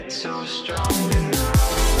so strong.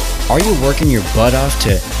 Are you working your butt off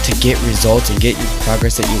to get results and get your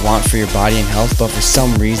progress that you want for your body and health, but for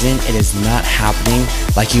some reason it is not happening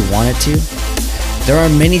like you want it to? There are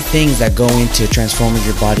many things that go into transforming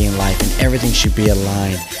your body and life, and everything should be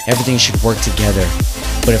aligned. Everything should work together.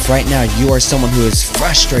 But if right now you are someone who is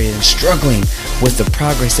frustrated and struggling with the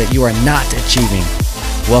progress that you are not achieving,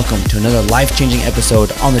 welcome to another life-changing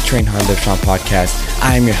episode on the Train Hard Live Strong podcast.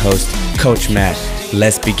 I am your host, Coach Matt.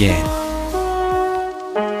 Let's begin.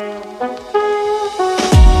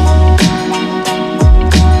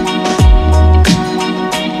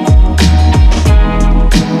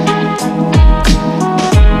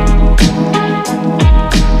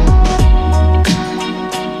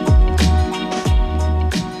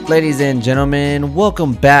 Ladies and gentlemen,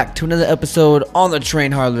 welcome back to another episode on the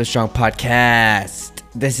Train Hard Live Strong podcast.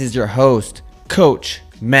 This is your host, Coach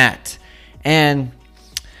Matt. And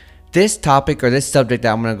this topic or this subject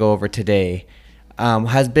that I'm going to go over today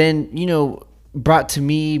has been, brought to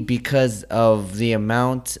me because of the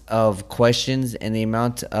amount of questions and the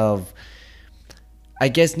amount of, I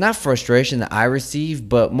guess, not frustration that I receive,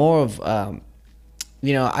 but more of, I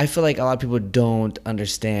feel like a lot of people don't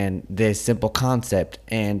understand this simple concept,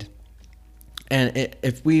 and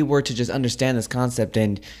if we were to just understand this concept,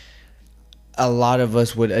 then a lot of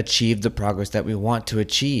us would achieve the progress that we want to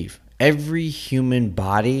achieve. Every human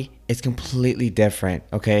body is completely different,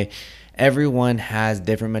 okay? Everyone has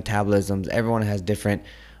different metabolisms. Everyone has different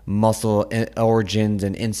muscle origins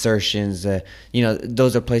and insertions.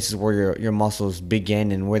 Those are places where your muscles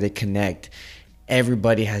begin and where they connect.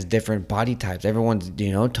 Everybody has different body types. Everyone's,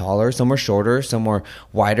 taller. Some are shorter. Some are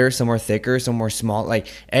wider. Some are thicker. Some are small. Like,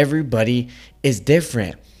 everybody is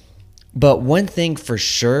different. But one thing for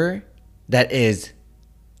sure that is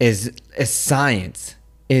science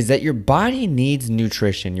is that your body needs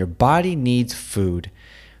nutrition. Your body needs food.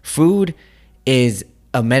 Food is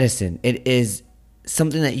a medicine. It is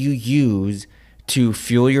something that you use to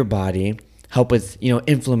fuel your body, help with,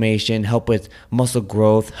 inflammation, help with muscle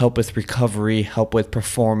growth, help with recovery, help with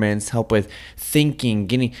performance, help with thinking,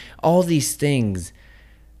 getting all these things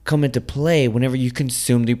come into play whenever you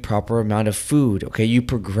consume the proper amount of food. Okay, you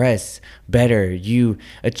progress better, you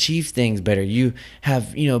achieve things better, you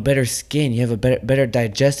have, better skin, you have a better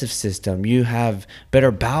digestive system, you have better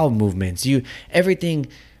bowel movements, everything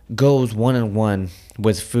goes one-on-one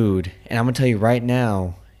with food. And I'm gonna tell you right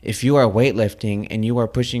now, if you are weightlifting and you are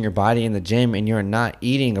pushing your body in the gym and you're not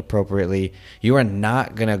eating appropriately, you are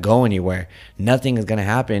not going to go anywhere. Nothing is going to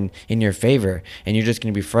happen in your favor. And you're just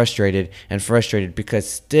going to be frustrated because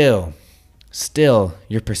still,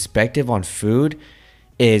 your perspective on food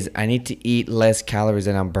is, I need to eat less calories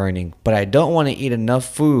than I'm burning, but I don't want to eat enough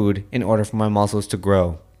food in order for my muscles to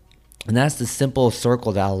grow. And that's the simple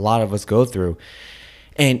circle that a lot of us go through.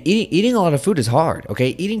 And eating a lot of food is hard, okay?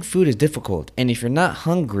 Eating food is difficult. And if you're not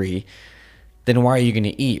hungry, then why are you going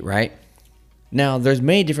to eat, right? Now, there's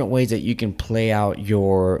many different ways that you can play out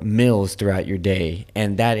your meals throughout your day.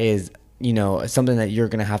 And that is, something that you're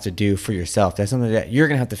going to have to do for yourself. That's something that you're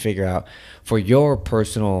going to have to figure out for your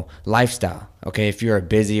personal lifestyle, okay? If you're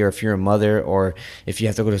busy, or if you're a mother, or if you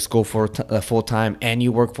have to go to school for full time and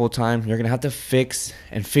you work full time, you're going to have to fix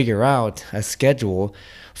and figure out a schedule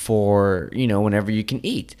for, whenever you can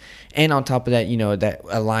eat. And on top of that, that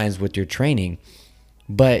aligns with your training.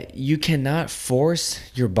 But you cannot force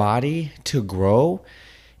your body to grow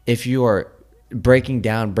if you are breaking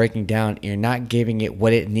down, you're not giving it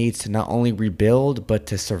what it needs to not only rebuild, but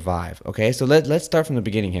to survive. Okay, so let's start from the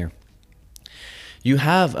beginning here. You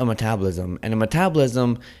have a metabolism, and a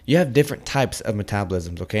metabolism, you have different types of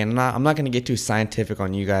metabolisms, okay? And I'm not going to get too scientific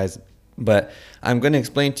on you guys, but I'm going to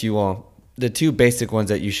explain to you all the two basic ones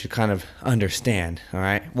that you should kind of understand, all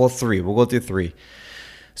right? Well, three. We'll go through three.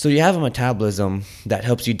 So you have a metabolism that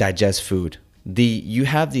helps you digest food. You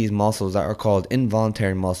have these muscles that are called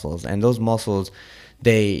involuntary muscles, and those muscles,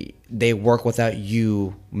 they work without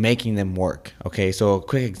you making them work. Okay, so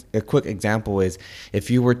a quick example is,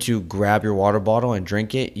 if you were to grab your water bottle and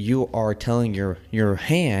drink it, you are telling your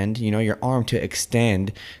hand, your arm, to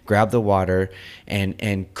extend, grab the water,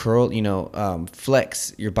 and curl,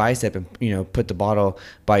 flex your bicep, and put the bottle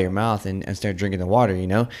by your mouth and start drinking the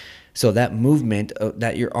water. So that movement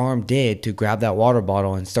that your arm did to grab that water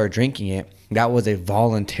bottle and start drinking it, that was a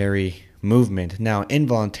voluntary movement. Now,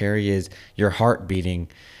 involuntary is your heart beating,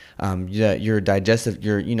 your digestive,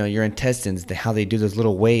 your intestines, how they do those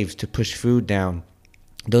little waves to push food down.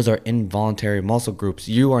 Those are involuntary muscle groups.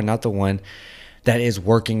 You are not the one that is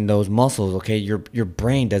working those muscles, okay? Your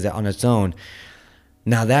brain does it on its own.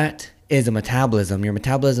 Now, that is a metabolism. Your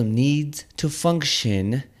metabolism needs to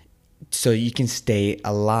function so you can stay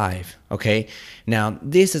alive. Okay. Now,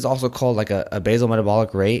 this is also called like a basal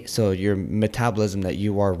metabolic rate. So your metabolism that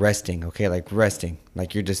you are resting. Okay. Like resting.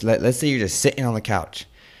 Like you're just, let's say you're just sitting on the couch.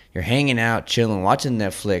 You're hanging out, chilling, watching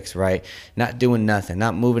Netflix, right? Not doing nothing,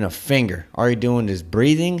 not moving a finger. All you're doing is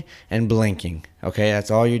breathing and blinking. Okay.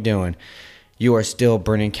 That's all you're doing. You are still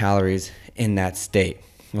burning calories in that state.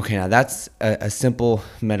 Okay, now that's a simple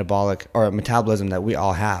metabolic or a metabolism that we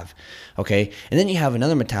all have. Okay, and then you have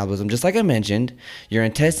another metabolism, just like I mentioned, your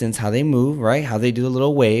intestines, how they move, right? How they do the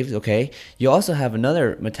little waves. Okay, you also have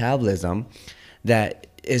another metabolism that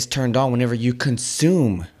is turned on whenever you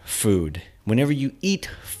consume food. Whenever you eat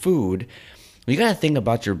food, you gotta think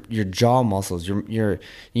about your jaw muscles, your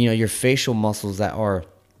facial muscles that are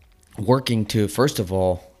working to, first of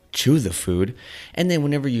all, chew the food, and then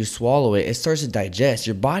whenever you swallow it, it starts to digest.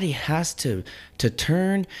 Your body has to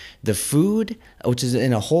turn the food, which is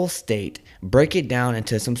in a whole state, break it down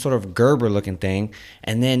into some sort of Gerber looking thing,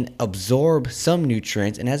 and then absorb some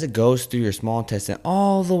nutrients. And as it goes through your small intestine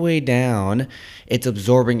all the way down, it's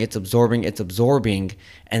absorbing, and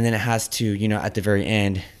then it has to, at the very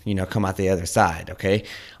end, come out the other side. Okay,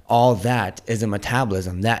 all that is a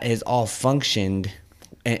metabolism that is all functioned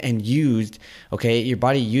and used. Okay, your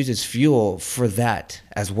body uses fuel for that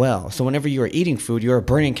as well. So whenever you are eating food, you are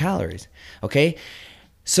burning calories. Okay,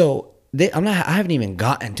 so I haven't even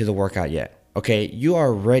gotten to the workout yet. Okay, you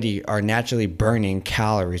already are naturally burning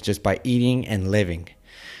calories just by eating and living.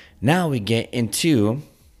 Now we get into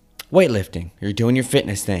weightlifting. You're doing your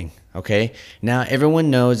fitness thing. Okay, now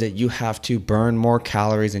everyone knows that you have to burn more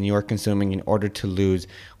calories than you are consuming in order to lose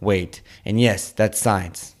weight. And yes, that's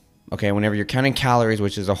science. Okay, whenever you're counting calories,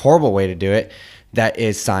 which is a horrible way to do it, that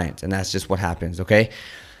is science, and that's just what happens. Okay,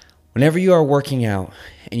 whenever you are working out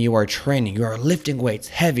and you are training, you are lifting weights,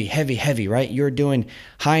 heavy, right? You're doing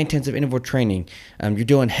high intensive interval training. You're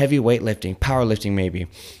doing heavy weightlifting, powerlifting maybe.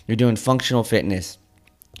 You're doing functional fitness.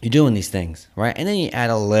 You're doing these things, right? And then you add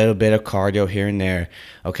a little bit of cardio here and there,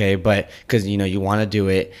 okay? But because, you want to do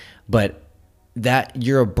it, but that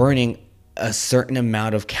you're burning a certain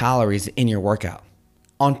amount of calories in your workout,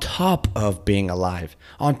 on top of being alive,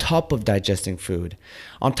 on top of digesting food,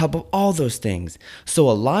 on top of all those things. So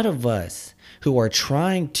a lot of us who are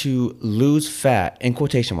trying to lose fat, in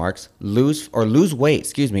quotation marks, lose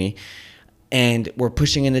weight, and we're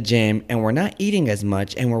pushing in the gym and we're not eating as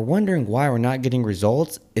much and we're wondering why we're not getting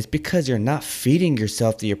results, it's because you're not feeding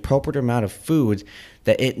yourself the appropriate amount of food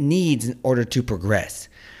that it needs in order to progress.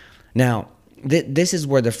 Now, this is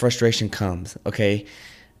where the frustration comes, okay?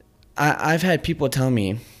 I've had people tell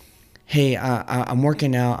me, hey, I'm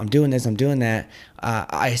working out, I'm doing this, I'm doing that.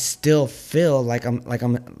 I still feel like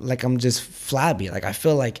I'm just flabby. Like I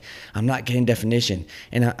feel like I'm not getting definition,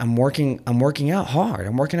 and I'm working out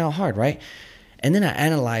hard, right? And then I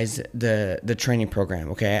analyze the training program.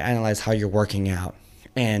 Okay, I analyze how you're working out,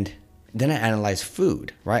 and then I analyze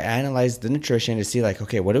food, right? I analyze the nutrition to see like,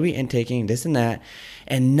 okay, what are we intaking, this and that,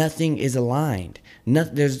 and nothing is aligned.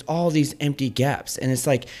 There's all these empty gaps, and it's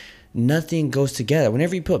like nothing goes together.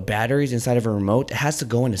 Whenever you put batteries inside of a remote, it has to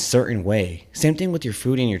go in a certain way. Same thing with your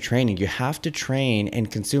food and your training. You have to train and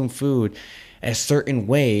consume food a certain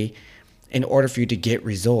way in order for you to get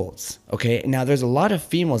results. Okay. Now there's a lot of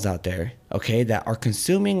females out there, okay, that are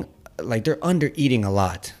consuming, like they're under eating a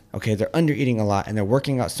lot. Okay. They're under eating a lot and they're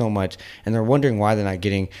working out so much and they're wondering why they're not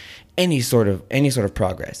getting any sort of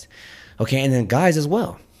progress. Okay. And then guys as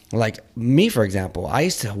well. Like me, for example, I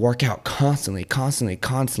used to work out constantly,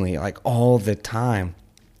 like all the time.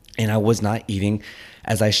 And I was not eating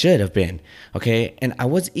as I should have been. Okay. And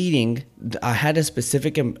I had a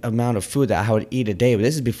specific amount of food that I would eat a day, but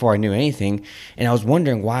this is before I knew anything. And I was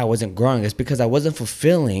wondering why I wasn't growing. It's because I wasn't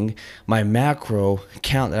fulfilling my macro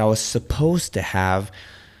count that I was supposed to have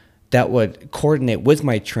that would coordinate with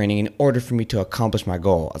my training in order for me to accomplish my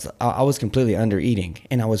goal. I was completely under eating,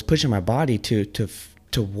 and I was pushing my body to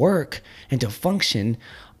work and to function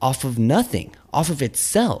off of nothing, off of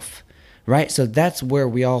itself, right? So that's where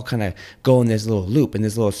we all kind of go in this little loop, in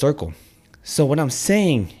this little circle. So what I'm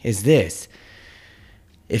saying is this: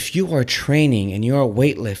 if you are training and you're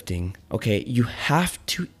weightlifting, okay, you have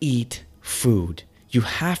to eat food. You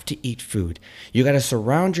have to eat food. You got to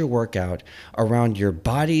surround your workout around your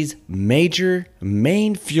body's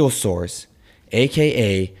main fuel source,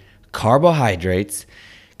 aka carbohydrates.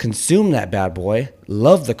 Consume that bad boy,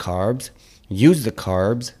 love the carbs, use the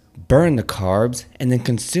carbs, burn the carbs, and then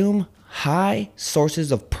consume high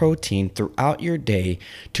sources of protein throughout your day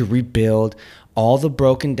to rebuild all the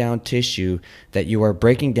broken down tissue that you are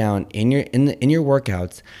breaking down in your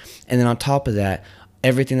workouts. And then on top of that,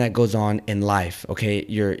 everything that goes on in life. Okay,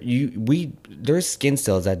 there's skin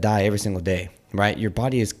cells that die every single day, right? Your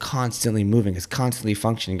body is constantly moving, it's constantly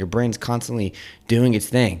functioning, your brain's constantly doing its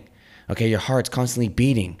thing. Okay, your heart's constantly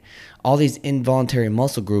beating. All these involuntary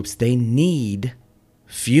muscle groups, they need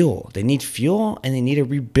fuel. They need fuel, and they need a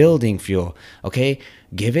rebuilding fuel. Okay,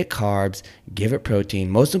 give it carbs, give it protein.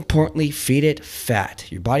 Most importantly, feed it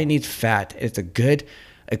fat. Your body needs fat. It's a good,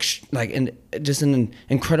 just an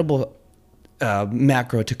incredible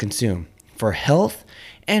macro to consume for health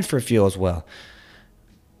and for fuel as well.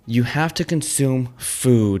 You have to consume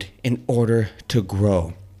food in order to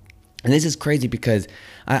grow. And this is crazy because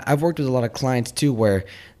I've worked with a lot of clients too, where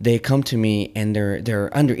they come to me and they're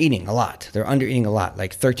under eating a lot. They're under eating a lot,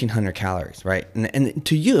 like 1,300 calories, right? And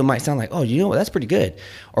to you, it might sound like, oh, you know what, that's pretty good.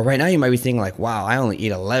 Or right now you might be thinking like, wow, I only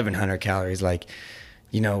eat 1,100 calories. Like,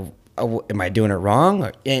 am I doing it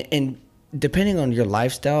wrong? And depending on your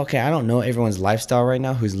lifestyle, okay, I don't know everyone's lifestyle right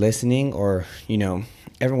now who's listening, or,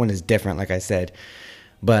 everyone is different, like I said.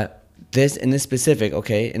 But in this specific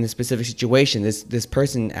situation, this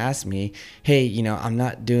person asked me, hey, I'm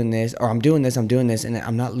not doing this, or I'm doing this, and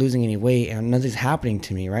I'm not losing any weight, and nothing's happening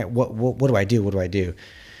to me, right? What do I do? What do I do?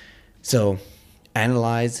 So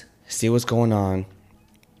analyze, see what's going on,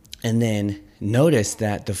 and then notice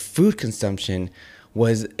that the food consumption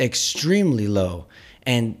was extremely low,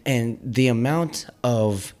 and the amount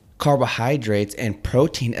of carbohydrates and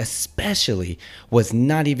protein especially was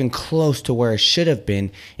not even close to where it should have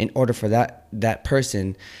been in order for that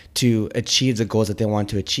person to achieve the goals that they want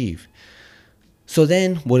to achieve. So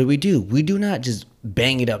then what do? We do not just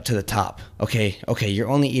bang it up to the top. Okay, you're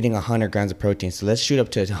only eating 100 grams of protein, so let's shoot up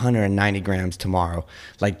to 190 grams tomorrow.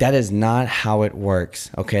 Like, that is not how it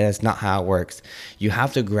works. Okay, that's not how it works. You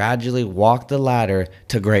have to gradually walk the ladder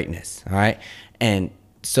to greatness, all right? And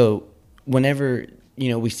so whenever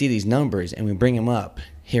we see these numbers and we bring them up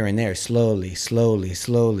here and there, slowly,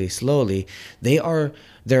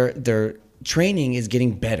 their training is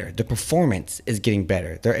getting better. The performance is getting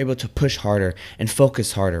better. They're able to push harder and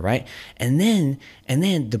focus harder, right? And then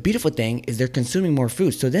the beautiful thing is they're consuming more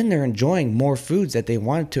food. So then they're enjoying more foods that they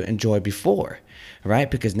wanted to enjoy before, right?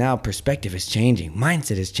 Because now perspective is changing,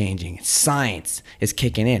 mindset is changing, science is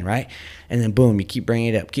kicking in, right? And then boom, you keep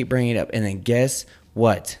bringing it up. And then guess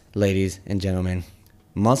what, ladies and gentlemen?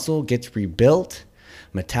 Muscle gets rebuilt,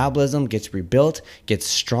 metabolism gets rebuilt, gets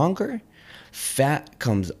stronger, fat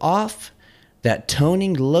comes off, that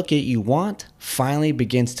toning look that you want finally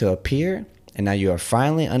begins to appear, and now you are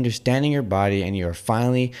finally understanding your body, and you are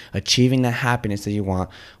finally achieving the happiness that you want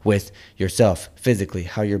with yourself physically,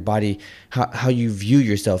 how your body, how you view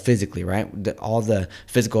yourself physically, right? All the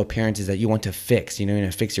physical appearances that you want to fix. You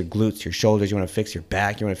want to fix your glutes, your shoulders, you want to fix your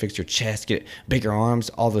back, you want to fix your chest, get bigger arms,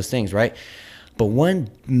 all those things, right? But one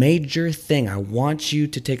major thing I want you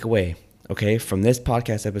to take away, okay, from this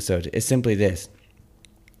podcast episode is simply this.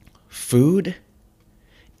 Food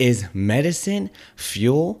is medicine,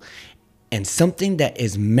 fuel, and something that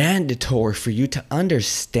is mandatory for you to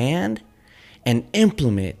understand and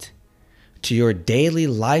implement to your daily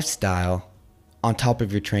lifestyle on top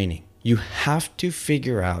of your training. You have to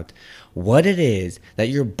figure out what it is that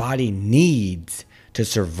your body needs to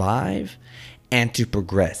survive and to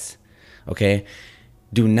progress. Okay,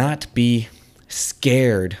 do not be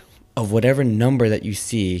scared of whatever number that you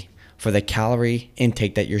see for the calorie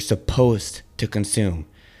intake that you're supposed to consume.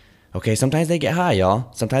 Okay, sometimes they get high,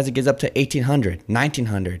 y'all. Sometimes it gets up to 1,800,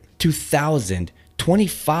 1,900, 2,000,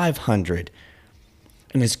 2,500.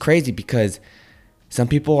 And it's crazy because some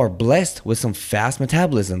people are blessed with some fast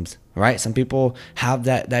metabolisms, right? Some people have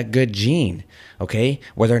that good gene, okay,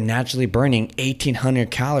 where they're naturally burning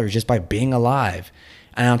 1,800 calories just by being alive.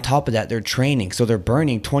 And on top of that, they're training. So they're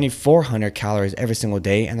burning 2,400 calories every single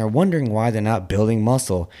day. And they're wondering why they're not building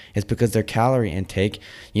muscle. It's because their calorie intake,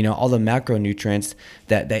 all the macronutrients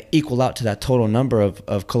that equal out to that total number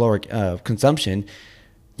of caloric consumption,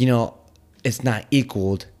 it's not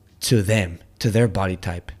equaled to them, to their body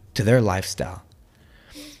type, to their lifestyle.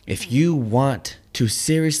 If you want to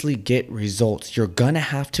seriously get results, you're going to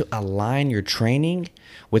have to align your training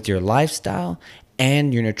with your lifestyle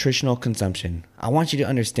and your nutritional consumption. I want you to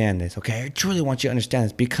understand this, okay? I truly want you to understand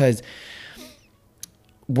this, because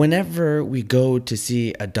whenever we go to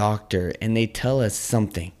see a doctor and they tell us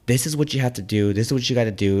something, this is what you have to do, this is what you got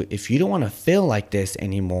to do. If you don't want to feel like this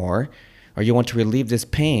anymore, or you want to relieve this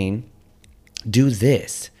pain, do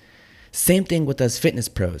this. Same thing with us fitness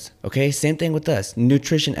pros, okay? Same thing with us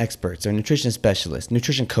nutrition experts or nutrition specialists,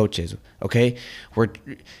 nutrition coaches, okay?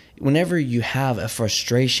 Whenever you have a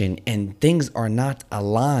frustration and things are not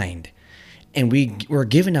aligned, and we're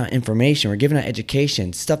giving out information, we're giving out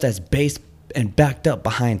education, stuff that's based and backed up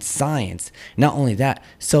behind science. Not only that,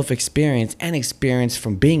 self-experience and experience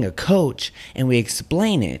from being a coach, and we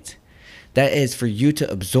explain it. That is for you to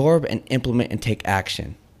absorb and implement and take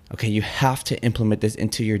action. Okay, you have to implement this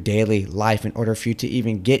into your daily life in order for you to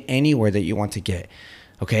even get anywhere that you want to get.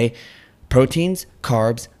 Okay, proteins,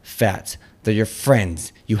 carbs, fats. They're your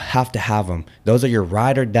friends. You have to have them. Those are your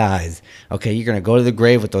ride or dies. Okay, you're going to go to the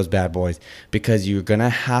grave with those bad boys because you're going to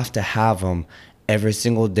have them every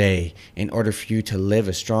single day in order for you to live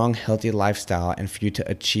a strong, healthy lifestyle and for you to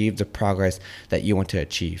achieve the progress that you want to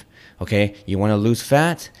achieve. Okay, you want to lose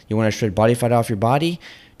fat, you want to shred body fat off your body,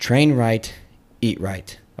 train right, eat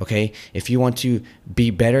right. Okay, if you want to be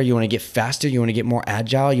better, you want to get faster, you want to get more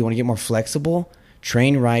agile, you want to get more flexible,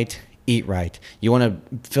 train right, eat right. You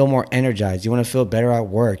want to feel more energized. You want to feel better at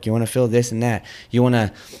work. You want to feel this and that. You want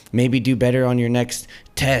to maybe do better on your next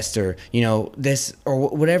test or, this or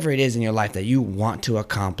whatever it is in your life that you want to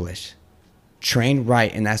accomplish. Train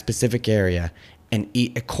right in that specific area and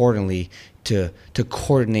eat accordingly to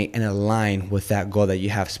coordinate and align with that goal that you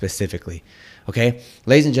have specifically. Okay,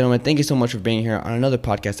 ladies and gentlemen, thank you so much for being here on another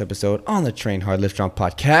podcast episode on the Train Hard, Live Strong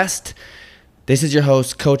podcast. This is your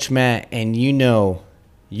host, Coach Matt, and you know,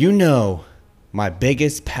 my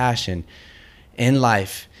biggest passion in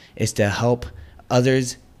life is to help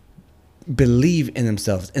others believe in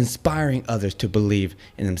themselves, inspiring others to believe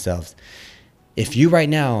in themselves. If you right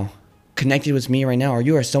now connected with me right now, or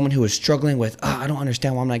you are someone who is struggling with, I don't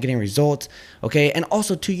understand why I'm not getting results, okay? And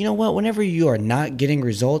also too, you know what? Whenever you are not getting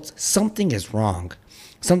results, something is wrong.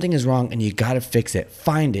 Something is wrong and you got to fix it.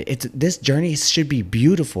 Find it. This journey should be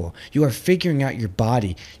beautiful. You are figuring out your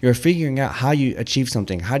body. You're figuring out how you achieve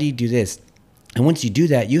something. How do you do this? And once you do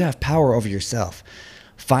that, you have power over yourself.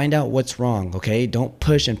 Find out what's wrong, okay? Don't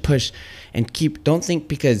push and don't think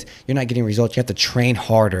because you're not getting results, you have to train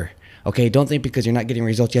harder, okay? Don't think because you're not getting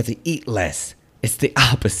results, you have to eat less. It's the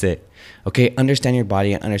opposite, okay? Understand your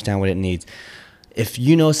body and understand what it needs. If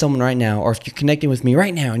you know someone right now, or if you're connecting with me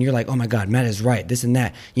right now and you're like, oh my God, Matt is right, this and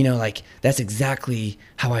that, that's exactly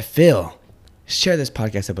how I feel. Share this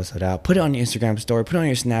podcast episode out. Put it on your Instagram story. Put it on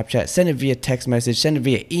your Snapchat. Send it via text message. Send it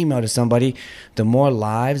via email to somebody. The more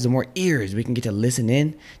lives, the more ears we can get to listen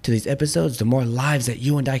in to these episodes, the more lives that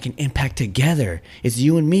you and I can impact together. It's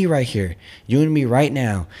you and me right here. You and me right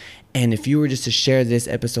now. And if you were just to share this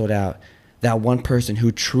episode out, that one person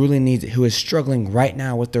who truly needs it, who is struggling right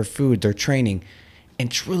now with their food, their training, and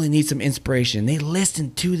truly needs some inspiration, they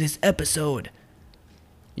listen to this episode,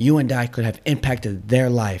 you and I could have impacted their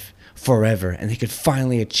life forever, and they could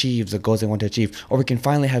finally achieve the goals they want to achieve, or we can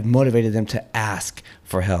finally have motivated them to ask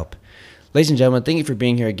for help. Ladies and gentlemen, thank you for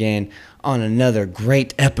being here again on another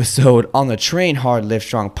great episode on the Train Hard, Live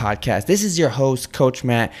Strong podcast. This is your host, Coach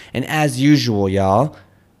Matt, and as usual, y'all,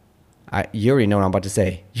 you already know what I'm about to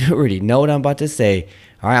say. You already know what I'm about to say.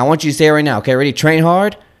 All right, I want you to say it right now. Okay, ready? Train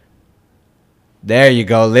hard. There you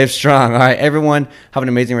go. Live strong. All right, everyone, have an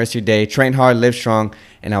amazing rest of your day. Train hard, live strong,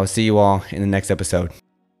 and I will see you all in the next episode.